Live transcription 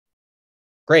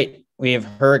Great. We have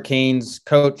Hurricanes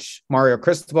coach Mario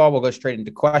Cristobal. We'll go straight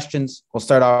into questions. We'll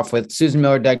start off with Susan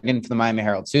Miller-Duggan for the Miami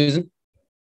Herald. Susan.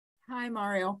 Hi,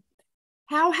 Mario.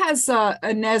 How has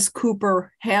Anez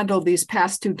Cooper handled these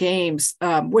past two games,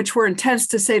 which were intense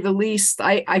to say the least?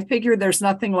 I figure there's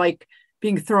nothing like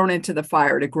being thrown into the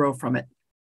fire to grow from it.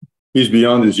 He's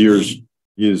beyond his years.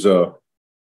 He's a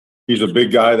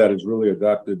big guy that has really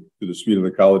adapted to the speed of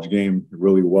the college game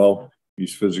really well.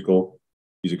 He's physical.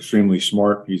 He's extremely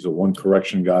smart. He's a one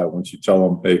correction guy. Once you tell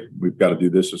him, hey, we've got to do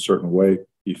this a certain way,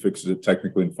 he fixes it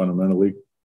technically and fundamentally.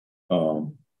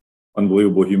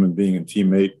 Unbelievable human being and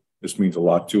teammate. This means a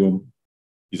lot to him.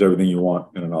 He's everything you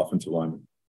want in an offensive lineman.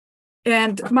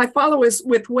 And my follow is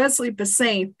with Wesley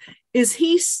Bissainthe. Is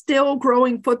he still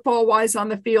growing football-wise on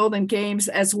the field and games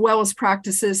as well as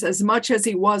practices as much as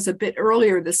he was a bit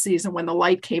earlier this season when the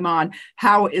light came on?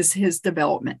 How is his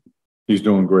development? He's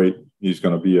doing great. He's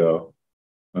going to be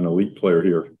an elite player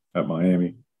here at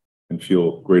Miami and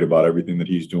feel great about everything that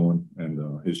he's doing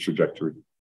and his trajectory.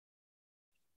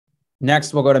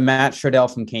 Next, we'll go to Matt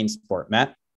Schradell from Kane Sport.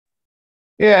 Matt?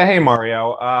 Yeah, hey,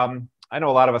 Mario. I know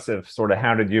a lot of us have sort of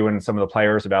hounded you and some of the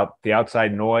players about the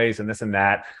outside noise and this and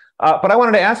that. But I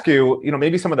wanted to ask you,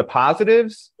 maybe some of the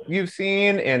positives you've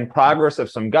seen in progress of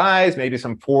some guys, maybe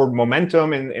some forward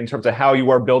momentum in terms of how you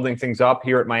are building things up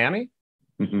here at Miami?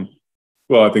 Mm-hmm.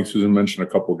 Well, I think Susan mentioned a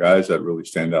couple of guys that really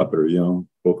stand out that are young,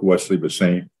 both Wesley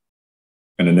Bissainthe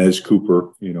and Anez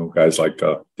Cooper. Guys like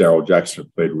Darryl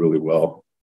Jackson played really well.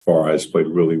 Faraz played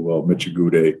really well. Mitch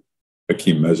Agude,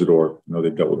 Hakeem Mesidor.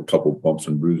 They've dealt with a couple of bumps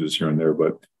and bruises here and there,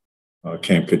 but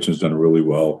Cam Kitchen's done really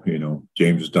well.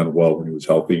 James has done well when he was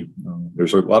healthy.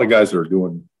 There's a lot of guys that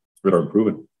are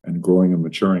improving and growing and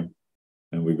maturing.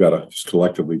 And we've got to just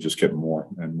collectively just get more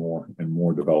and more and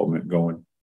more development going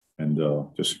and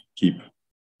just keep,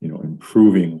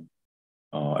 improving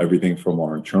everything from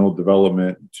our internal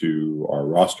development to our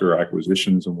roster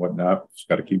acquisitions and whatnot. Just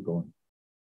got to keep going.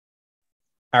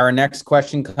 Our next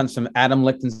question comes from Adam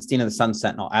Lichtenstein of the Sun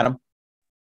Sentinel. Adam?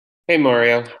 Hey,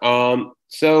 Mario.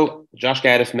 So Josh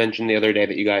Gaddis mentioned the other day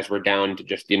that you guys were down to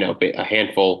just, a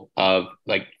handful of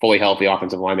fully healthy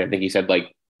offensive linemen. I think he said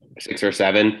 6 or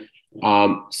 7.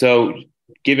 So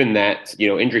given that,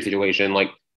 injury situation,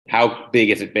 how big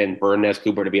has it been for Anez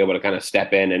Cooper to be able to kind of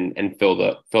step in and fill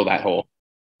that hole?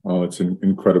 Oh, it's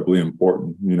incredibly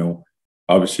important.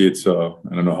 Obviously it's, I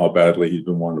don't know how badly he's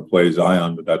been wanting to play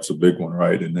Zion, but that's a big one,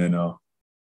 right? And then, a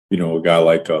guy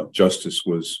like Justice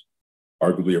was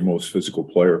arguably your most physical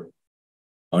player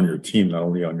on your team, not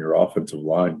only on your offensive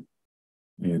line.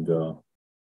 And,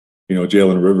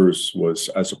 Jalen Rivers was,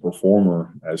 as a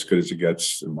performer, as good as it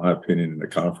gets, in my opinion, in the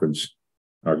conference,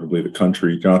 arguably the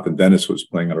country. Jonathan Dennis was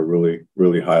playing at a really,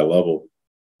 really high level.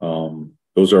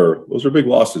 Those are big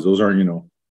losses. Those aren't,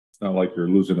 it's not like you're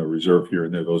losing a reserve here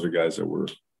and there. Those are guys that were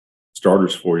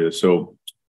starters for you. So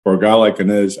for a guy like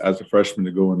Anez, as a freshman,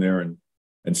 to go in there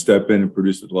and step in and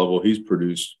produce at the level he's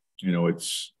produced,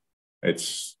 it's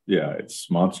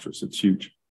monstrous. It's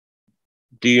huge.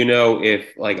 Do you know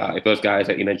if those guys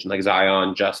that you mentioned, like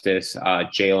Zion, Justice,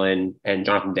 Jalen, and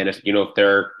Jonathan Dennis, if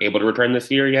they're able to return this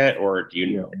year yet, or do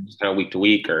you know it's kind of week to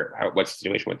week, or what's the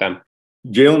situation with them?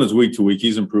 Jalen is week to week.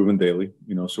 He's improving daily,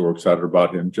 so we're excited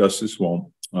about him. Justice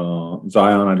won't.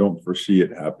 Zion, I don't foresee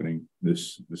it happening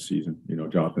this season.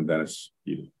 Jonathan Dennis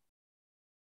either.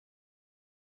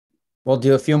 We'll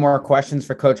do a few more questions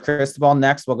for Coach Cristobal.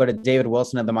 Next, we'll go to David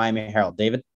Wilson of the Miami Herald.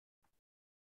 David?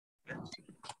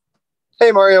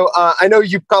 Hey, Mario. I know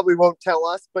you probably won't tell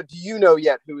us, but do you know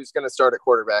yet who is going to start at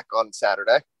quarterback on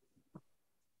Saturday?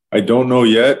 I don't know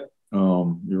yet.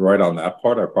 You're right on that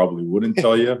part. I probably wouldn't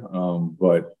tell you.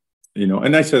 But,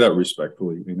 and I say that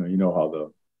respectfully.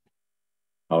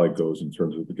 How it goes in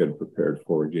terms of getting prepared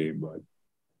for a game.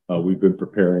 But we've been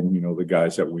preparing, the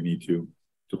guys that we need to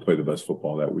play the best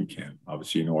football that we can.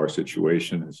 Obviously, our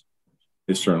situation is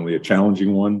certainly a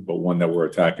challenging one, but one that we're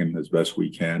attacking as best we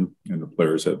can. And the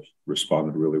players have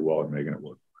responded really well in making it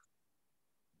work.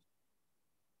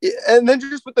 And then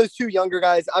just with those two younger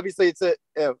guys, obviously it's a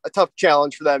tough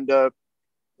challenge for them to,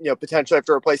 potentially have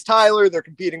to replace Tyler. They're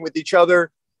competing with each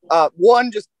other.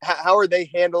 One, just how are they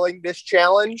handling this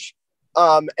challenge?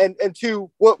 And two,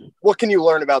 what can you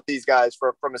learn about these guys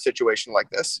from a situation like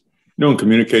this? And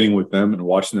communicating with them and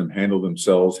watching them handle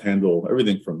themselves, handle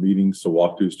everything from meetings to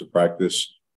walkthroughs to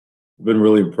practice. I've been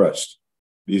really impressed.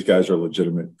 These guys are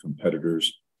legitimate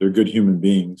competitors. They're good human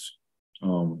beings.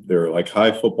 They're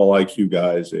high football IQ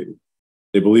guys.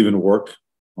 They believe in work.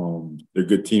 They're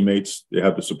good teammates. They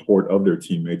have the support of their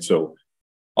teammates. So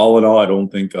all in all, I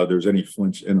don't think there's any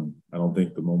flinch in them. I don't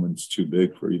think the moment's too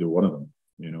big for either one of them,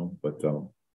 but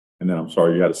And then I'm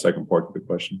sorry, you had a second part to the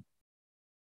question.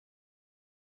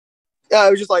 Yeah,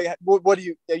 it was just like, what do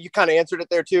you kind of answered it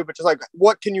there too, but just like,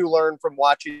 what can you learn from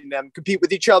watching them compete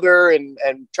with each other and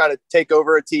try to take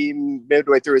over a team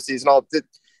midway through a season?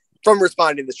 From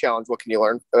responding to this challenge, what can you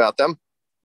learn about them?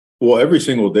 Well, every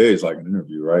single day is like an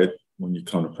interview, right? When you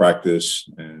come to practice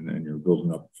and you're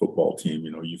building up a football team,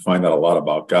 you find out a lot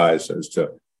about guys as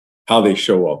to how they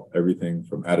show up, everything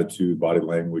from attitude, body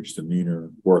language, demeanor,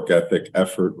 work ethic,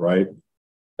 effort, right?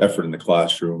 Effort in the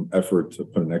classroom, effort to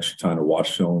put an extra time to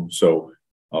watch film. So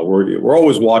we're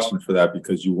always watching for that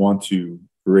because you want to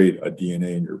create a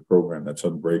DNA in your program that's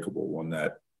unbreakable, one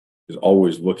that is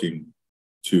always looking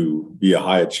to be a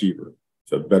high achiever,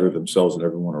 to better themselves and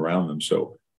everyone around them.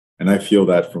 So, and I feel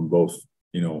that from both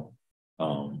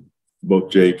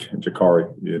Jake and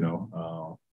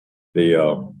Jakari,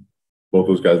 both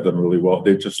those guys have done really well.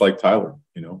 They're just like Tyler,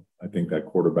 I think that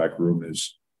quarterback room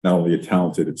is not only a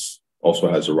talented, it's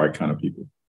also has the right kind of people.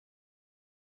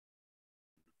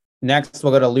 Next,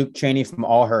 we'll go to Luke Cheney from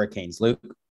All Hurricanes. Luke.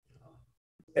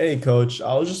 Hey, Coach.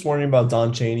 I was just wondering about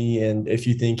Don Cheney and if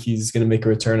you think he's going to make a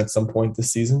return at some point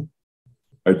this season.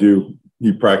 I do.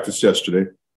 He practiced yesterday,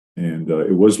 and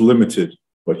it was limited,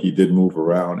 but he did move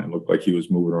around and looked like he was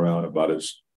moving around about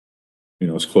as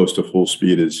close to full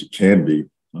speed as he can be.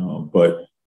 But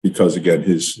because, again,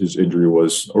 his injury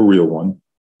was a real one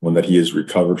that he has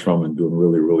recovered from and doing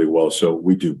really, really well. So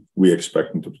we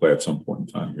expect him to play at some point in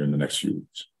time here in the next few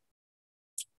weeks.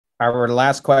 Our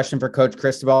last question for Coach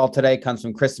Cristobal today comes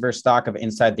from Christopher Stock of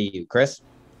InsideTheU. Chris?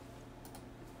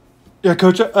 Yeah,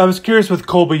 Coach, I was curious with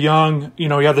Colbie Young. He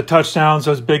had the touchdowns,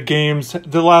 those big games.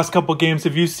 The last couple of games,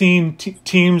 have you seen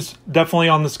teams definitely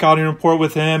on the scouting report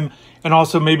with him and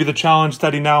also maybe the challenge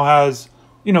that he now has,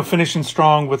 finishing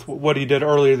strong with what he did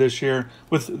earlier this year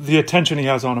with the attention he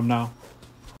has on him now?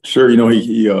 Sure.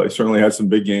 He certainly had some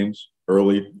big games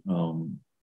early.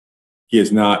 He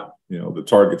has not, the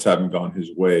targets haven't gone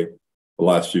his way the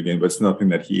last few games, but it's nothing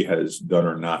that he has done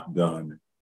or not done.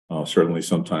 Certainly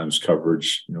sometimes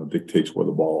coverage, dictates where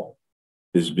the ball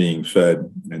is being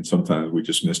fed, and sometimes we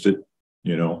just missed it,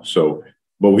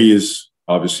 but he is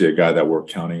obviously a guy that we're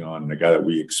counting on and a guy that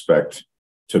we expect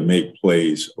to make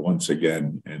plays once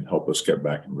again and help us get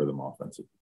back in rhythm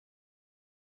offensively.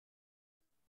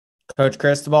 Coach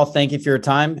Cristobal, thank you for your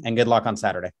time and good luck on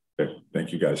Saturday. Okay.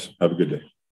 Thank you, guys. Have a good day.